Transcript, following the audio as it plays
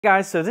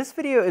Guys, so this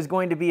video is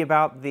going to be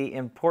about the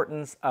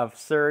importance of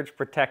surge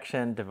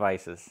protection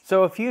devices.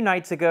 So a few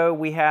nights ago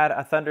we had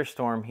a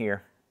thunderstorm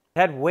here.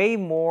 It had way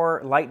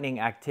more lightning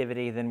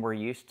activity than we're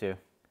used to.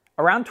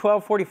 Around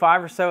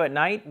 12:45 or so at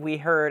night, we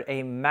heard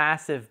a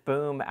massive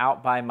boom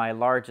out by my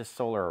largest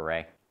solar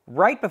array.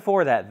 Right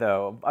before that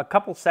though, a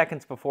couple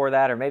seconds before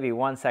that, or maybe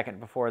 1 second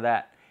before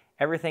that,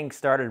 everything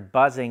started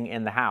buzzing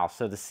in the house.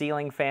 So the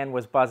ceiling fan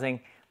was buzzing.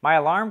 My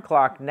alarm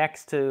clock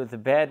next to the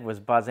bed was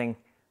buzzing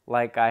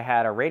like I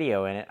had a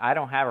radio in it. I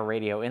don't have a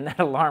radio in that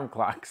alarm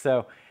clock.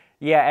 So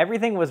yeah,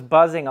 everything was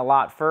buzzing a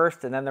lot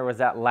first, and then there was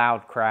that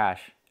loud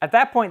crash. At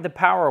that point, the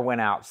power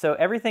went out. So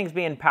everything's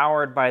being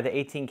powered by the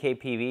 18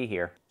 kPV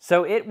here.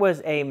 So it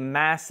was a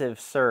massive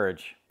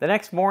surge. The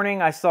next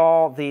morning, I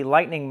saw the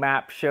lightning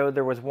map showed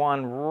there was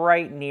one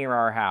right near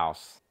our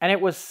house. And it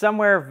was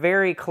somewhere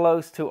very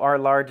close to our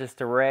largest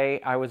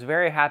array. I was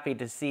very happy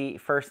to see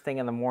first thing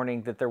in the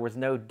morning that there was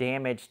no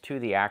damage to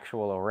the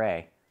actual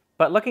array.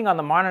 But looking on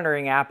the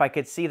monitoring app, I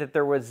could see that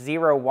there was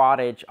 0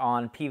 wattage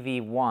on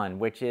PV1,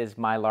 which is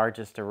my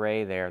largest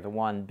array there, the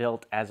one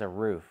built as a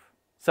roof.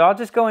 So I'll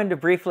just go into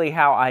briefly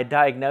how I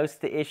diagnosed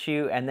the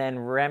issue and then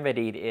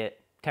remedied it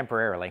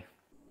temporarily.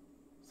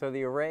 So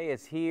the array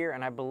is here,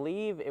 and I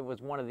believe it was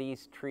one of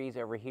these trees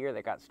over here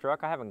that got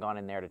struck. I haven't gone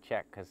in there to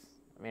check because,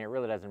 I mean, it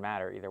really doesn't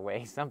matter either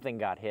way. Something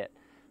got hit.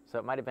 So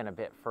it might have been a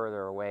bit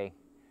further away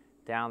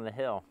down the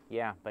hill.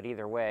 Yeah, but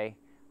either way,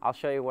 I'll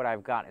show you what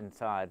I've got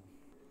inside.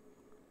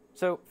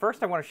 So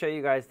first I want to show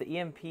you guys the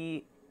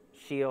EMP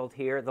shield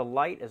here. The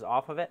light is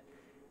off of it,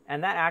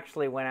 and that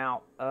actually went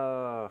out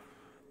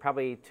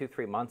probably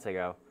 2-3 months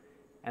ago.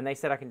 And they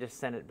said I can just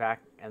send it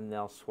back and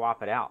they'll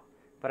swap it out.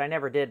 But I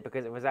never did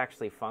because it was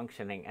actually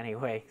functioning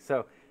anyway.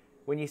 So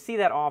when you see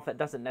that off, that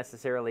doesn't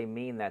necessarily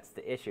mean that's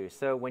the issue.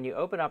 So when you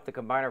open up the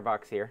combiner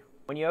box here,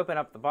 when you open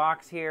up the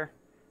box here,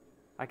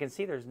 I can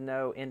see there's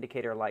no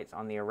indicator lights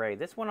on the array.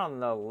 This one on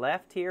the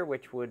left here,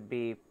 which would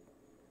be,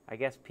 I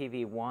guess,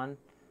 PV1,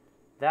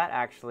 that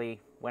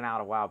actually went out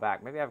a while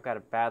back. Maybe I've got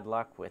a bad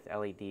luck with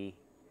LED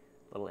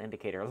little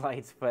indicator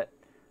lights, but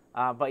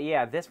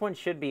yeah, this one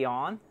should be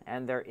on,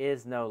 and there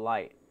is no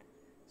light.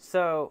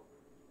 So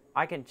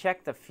I can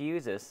check the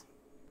fuses.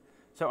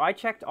 So I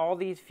checked all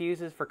these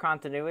fuses for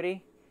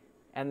continuity,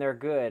 and they're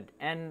good.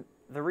 And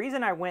the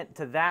reason I went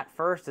to that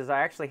first is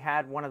I actually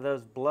had one of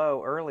those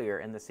blow earlier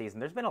in the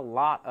season. There's been a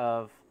lot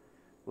of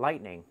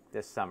lightning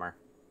this summer.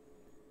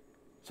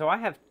 So I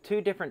have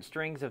 2 different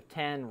strings of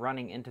 10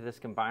 running into this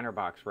combiner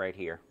box right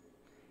here.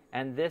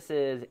 And this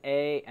is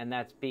A and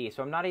that's B.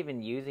 So I'm not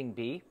even using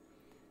B.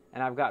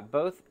 And I've got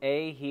both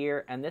A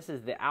here, and this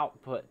is the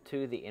output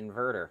to the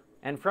inverter.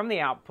 And from the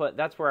output,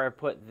 that's where I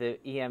put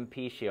the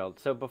EMP shield.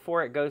 So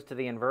before it goes to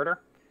the inverter,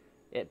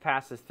 it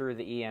passes through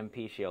the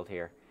EMP shield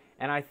here.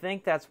 And I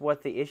think that's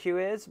what the issue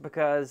is,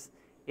 because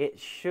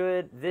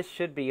this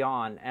should be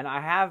on. And I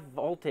have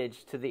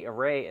voltage to the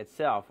array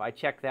itself. I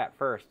checked that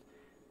first.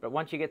 But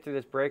once you get through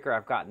this breaker,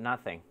 I've got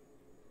nothing.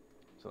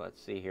 So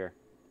let's see here.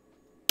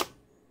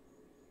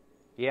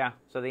 Yeah,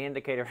 so the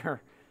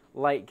indicator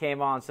light came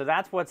on. So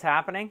that's what's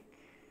happening.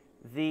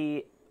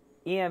 The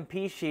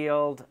EMP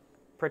shield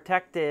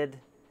protected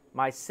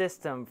my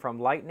system from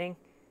lightning,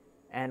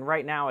 and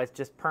right now it's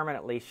just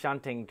permanently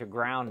shunting to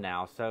ground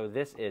now. So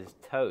this is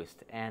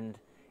toast, and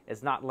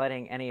it's not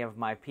letting any of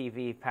my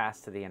PV pass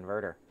to the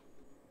inverter.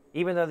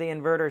 Even though the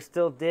inverter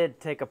still did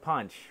take a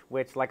punch,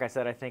 which, like I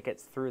said, I think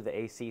it's through the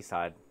AC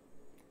side.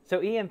 So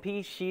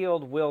EMP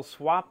shield will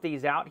swap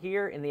these out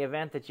here in the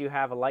event that you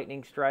have a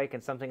lightning strike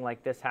and something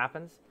like this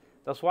happens.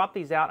 They'll swap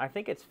these out. I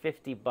think it's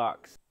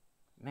 $50.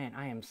 Man,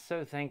 I am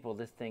so thankful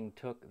this thing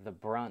took the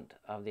brunt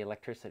of the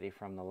electricity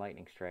from the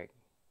lightning strike.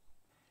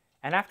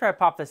 And after I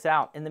pop this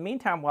out, in the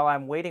meantime, while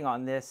I'm waiting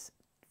on this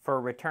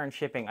for return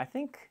shipping, I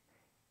think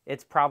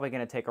it's probably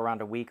going to take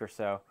around a week or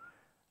so.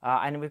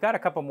 And we've got a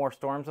couple more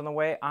storms on the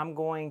way. I'm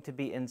going to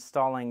be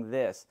installing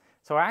this.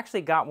 So I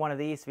actually got one of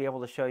these to be able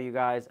to show you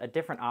guys a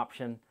different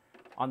option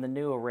on the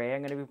new array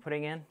I'm going to be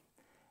putting in.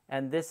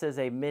 And this is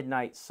a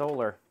midnight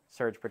solar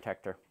surge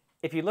protector.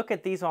 If you look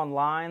at these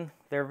online,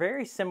 they're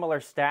very similar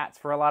stats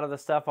for a lot of the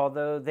stuff,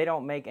 although they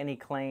don't make any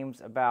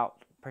claims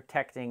about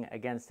protecting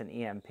against an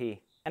EMP.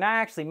 And I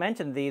actually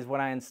mentioned these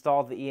when I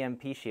installed the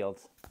EMP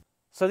shields.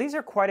 So these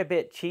are quite a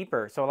bit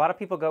cheaper. So a lot of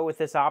people go with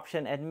this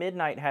option, and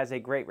Midnight has a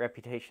great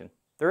reputation.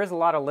 There is a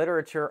lot of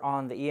literature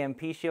on the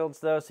EMP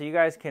shields though, so you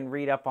guys can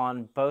read up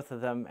on both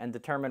of them and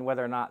determine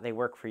whether or not they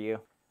work for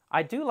you.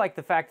 I do like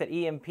the fact that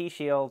EMP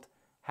shield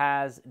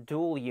has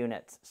dual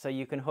units, so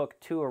you can hook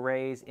 2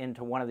 arrays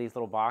into one of these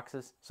little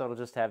boxes, so it'll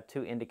just have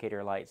 2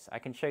 indicator lights. I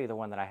can show you the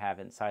one that I have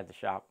inside the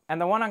shop. And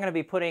the one I'm going to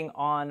be putting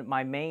on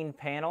my main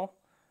panel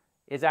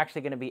is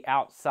actually going to be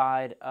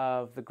outside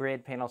of the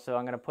grid panel, so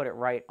I'm going to put it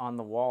right on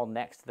the wall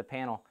next to the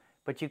panel.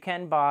 But you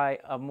can buy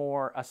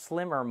a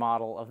slimmer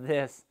model of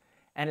this,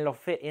 and it'll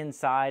fit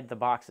inside the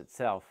box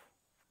itself.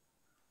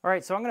 All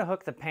right, so I'm going to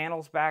hook the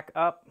panels back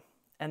up,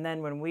 and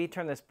then when we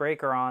turn this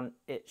breaker on,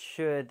 it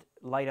should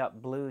light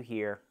up blue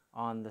here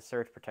on the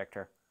surge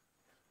protector.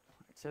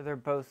 So they're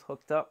both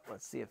hooked up.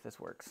 Let's see if this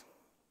works.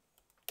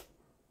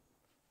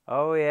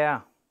 Oh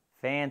yeah,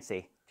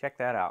 fancy. Check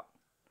that out.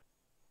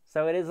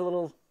 So it is a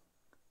little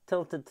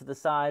tilted to the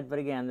side, but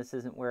again, this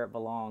isn't where it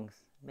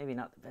belongs. Maybe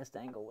not the best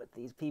angle with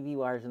these PV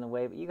wires in the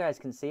way, but you guys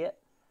can see it.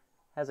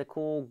 Has a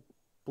cool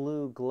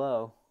blue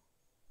glow.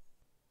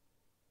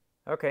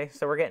 Okay,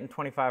 so we're getting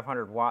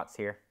 2,500 watts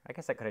here. I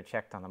guess I could have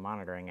checked on the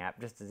monitoring app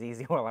just as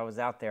easy while I was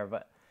out there,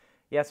 but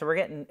yeah, so we're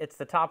getting, it's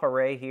the top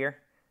array here.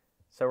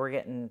 So we're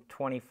getting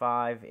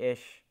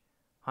 25-ish,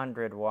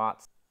 100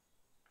 watts.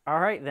 All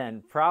right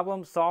then,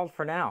 problem solved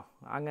for now.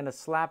 I'm gonna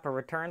slap a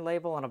return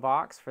label on a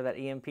box for that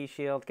EMP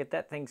shield, get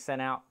that thing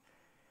sent out,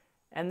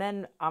 and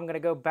then I'm gonna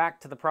go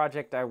back to the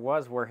project I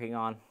was working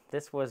on.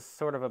 This was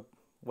sort of a,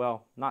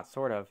 well, not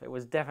sort of, it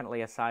was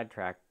definitely a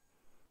sidetrack.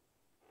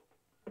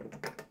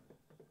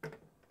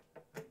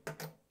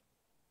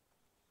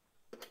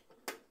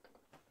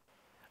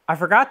 I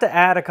forgot to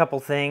add a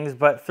couple things,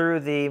 but through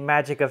the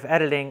magic of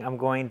editing, I'm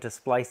going to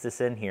splice this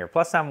in here.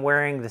 Plus, I'm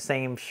wearing the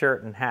same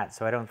shirt and hat,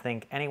 so I don't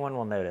think anyone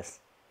will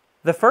notice.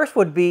 The first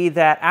would be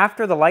that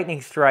after the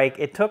lightning strike,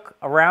 it took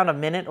around a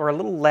minute or a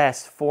little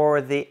less for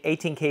the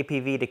 18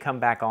 kPV to come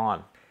back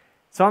on.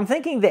 So I'm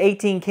thinking the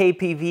 18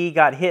 kPV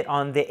got hit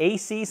on the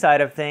AC side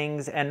of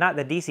things and not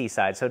the DC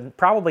side, so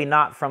probably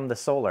not from the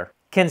solar,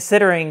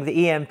 considering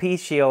the EMP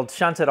shield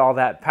shunted all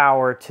that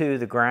power to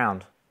the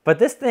ground. But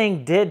this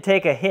thing did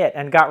take a hit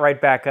and got right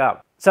back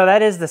up. So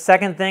that is the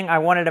second thing I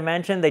wanted to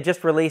mention. They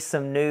just released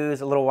some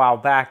news a little while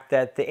back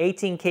that the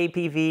 18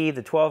 kPV,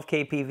 the 12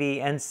 kPV,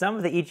 and some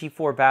of the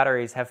EG4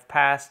 batteries have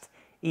passed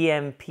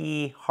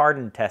EMP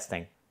hardened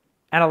testing.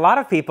 And a lot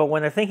of people,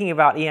 when they're thinking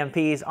about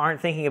EMPs,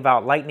 aren't thinking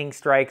about lightning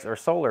strikes or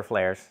solar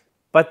flares.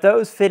 But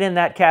those fit in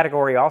that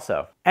category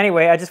also.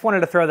 Anyway, I just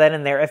wanted to throw that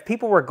in there. If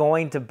people were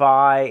going to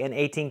buy an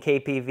 18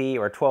 kPV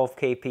or 12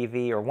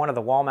 kPV or one of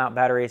the wall mount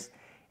batteries,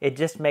 it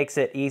just makes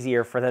it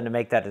easier for them to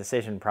make that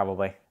decision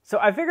probably. So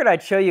I figured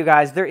I'd show you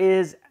guys there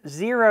is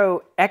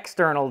zero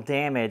external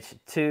damage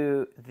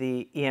to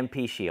the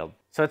EMP shield.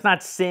 So it's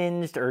not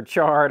singed or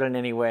charred in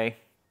any way.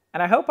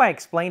 And I hope I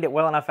explained it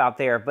well enough out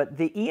there, but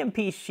the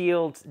EMP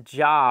shield's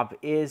job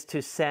is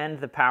to send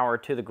the power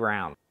to the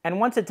ground. And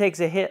once it takes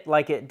a hit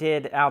like it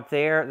did out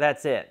there,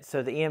 that's it.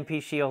 So the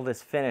EMP shield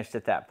is finished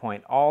at that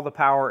point. All the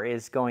power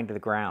is going to the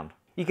ground.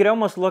 You could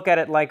almost look at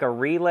it like a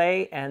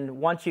relay, and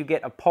once you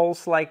get a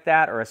pulse like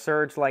that or a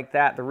surge like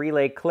that, the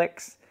relay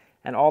clicks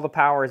and all the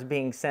power is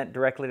being sent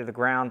directly to the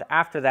ground.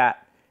 After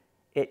that,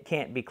 it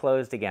can't be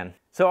closed again.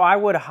 So I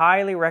would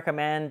highly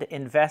recommend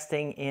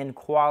investing in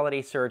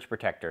quality surge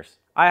protectors.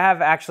 I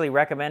have actually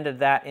recommended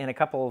that in a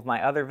couple of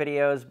my other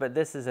videos, but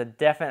this is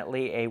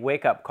definitely a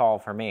wake-up call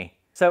for me.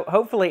 So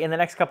hopefully in the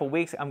next couple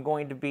weeks, I'm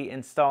going to be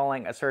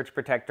installing a surge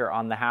protector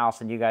on the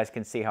house, and you guys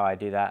can see how I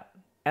do that.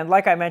 And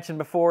like I mentioned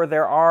before,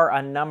 there are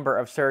a number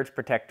of surge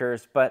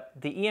protectors, but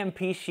the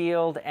EMP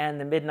shield and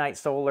the Midnight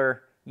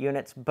Solar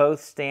units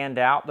both stand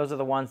out. Those are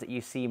the ones that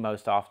you see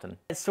most often.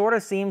 It sort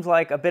of seems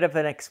like a bit of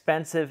an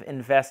expensive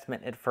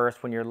investment at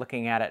first when you're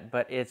looking at it,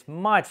 but it's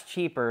much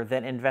cheaper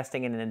than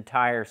investing in an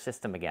entire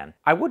system again.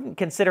 I wouldn't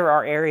consider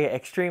our area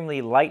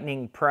extremely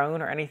lightning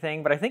prone or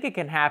anything, but I think it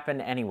can happen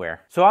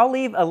anywhere. So I'll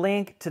leave a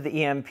link to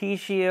the EMP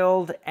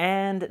shield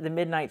and the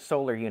Midnight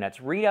Solar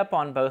units. Read up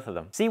on both of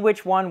them. See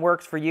which one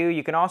works for you.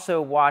 You can also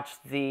watch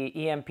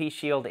the EMP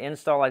shield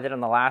install I did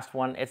on the last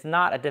one. It's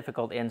not a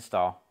difficult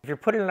install. If you're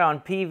putting it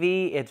on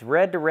PV, it's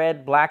red to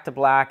red, black to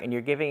black, and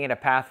you're giving it a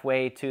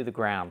pathway to the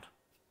ground.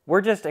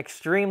 We're just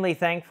extremely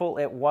thankful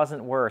it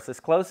wasn't worse. As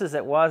close as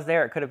it was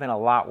there, it could have been a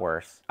lot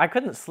worse. I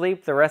couldn't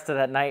sleep the rest of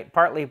that night,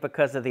 partly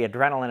because of the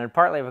adrenaline and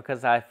partly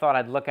because I thought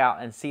I'd look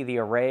out and see the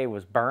array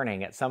was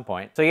burning at some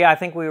point. So yeah, I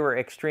think we were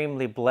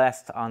extremely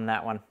blessed on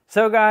that one.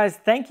 So guys,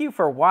 thank you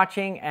for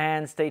watching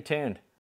and stay tuned.